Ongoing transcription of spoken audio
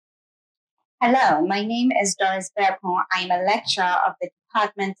Hello, my name is Doris Berkoh. I'm a lecturer of the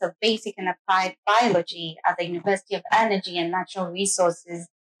Department of Basic and Applied Biology at the University of Energy and Natural Resources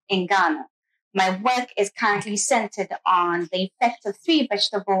in Ghana. My work is currently centered on the effect of three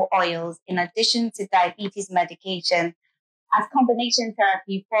vegetable oils in addition to diabetes medication as combination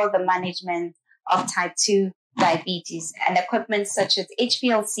therapy for the management of type 2 diabetes. And equipment such as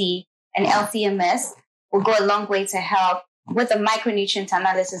HPLC and LCMS will go a long way to help with the micronutrient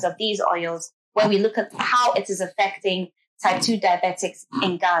analysis of these oils, where we look at how it is affecting type 2 diabetics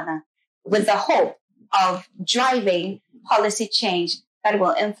in Ghana, with the hope of driving policy change that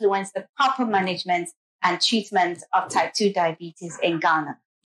will influence the proper management and treatment of type 2 diabetes in Ghana.